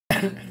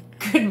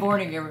Good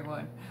morning,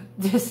 everyone.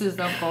 This is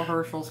Uncle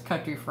Herschel's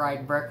Country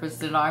Fried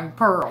Breakfast, and I'm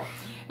Pearl.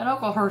 And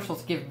Uncle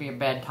Herschel's giving me a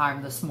bad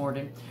time this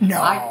morning. No.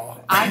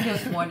 I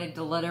just wanted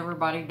to let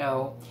everybody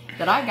know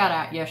that I got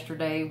out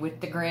yesterday with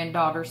the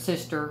granddaughter's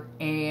sister,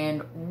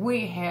 and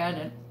we had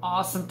an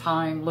awesome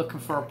time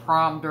looking for a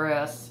prom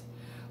dress.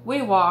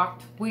 We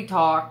walked, we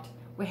talked,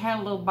 we had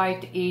a little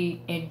bite to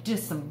eat, and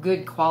just some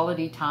good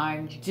quality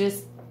time,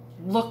 just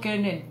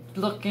looking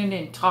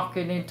and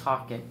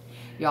talking.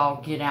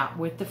 Y'all get out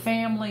with the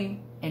family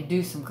and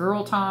do some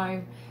girl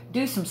time,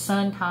 do some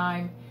son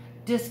time.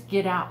 Just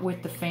get out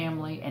with the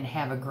family and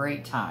have a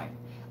great time.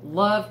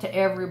 Love to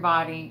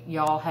everybody.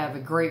 Y'all have a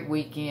great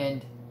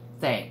weekend.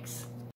 Thanks.